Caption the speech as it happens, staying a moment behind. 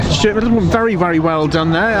Stuart Middleton, very, very well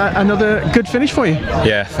done there. Another good finish for you.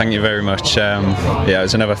 Yeah, thank you very much. It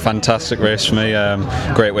was another fantastic race for me.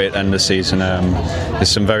 Great way to end the season.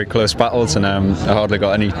 There's some very close battles, and I hardly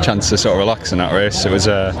got any chance to sort of relax in that race. It was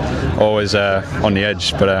always on the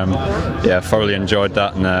edge, but thoroughly enjoyed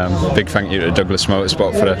that. And big thank you to Douglas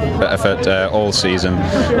Motorsport for the effort all season.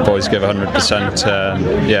 Boys give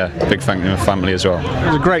 100%. Big thank you to my family as well.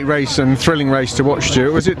 It was a great race and thrilling race to watch,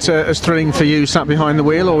 Stuart. Was it as thrilling for you sat behind the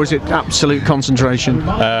wheel, or was it absolute concentration?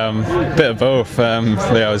 Bit of both.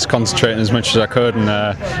 I was concentrating as much as I could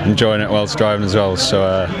and enjoying it whilst driving as well.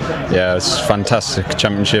 So it was fantastic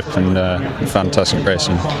championship and fantastic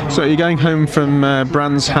racing. So you're going home from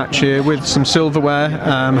Brands Hatch here with some silverware,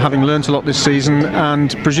 having learnt a lot this season,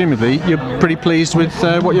 and presumably you're pretty pleased with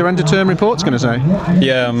what your end of term report's going to say.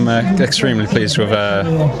 Yeah, I'm extremely pleased with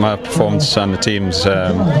my performance and the team's. We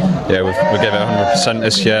gave it 100%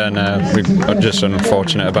 this year, and we're just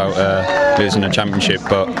unfortunate about losing the championship,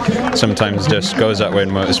 but sometimes it just goes that way in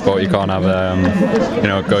motorsport. You can't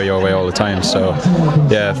have go your way all the time. So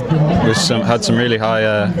we've had some really high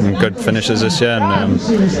and good finishes this year, and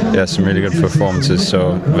some really good performances,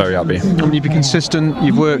 so very happy. You've been consistent,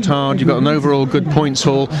 you've worked hard, you've got an overall good points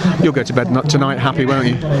haul. You'll go to bed tonight happy, won't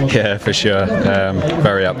you? Yeah, for sure.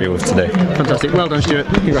 Very happy with today. Fantastic. Well done, Stuart.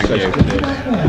 Congratulations.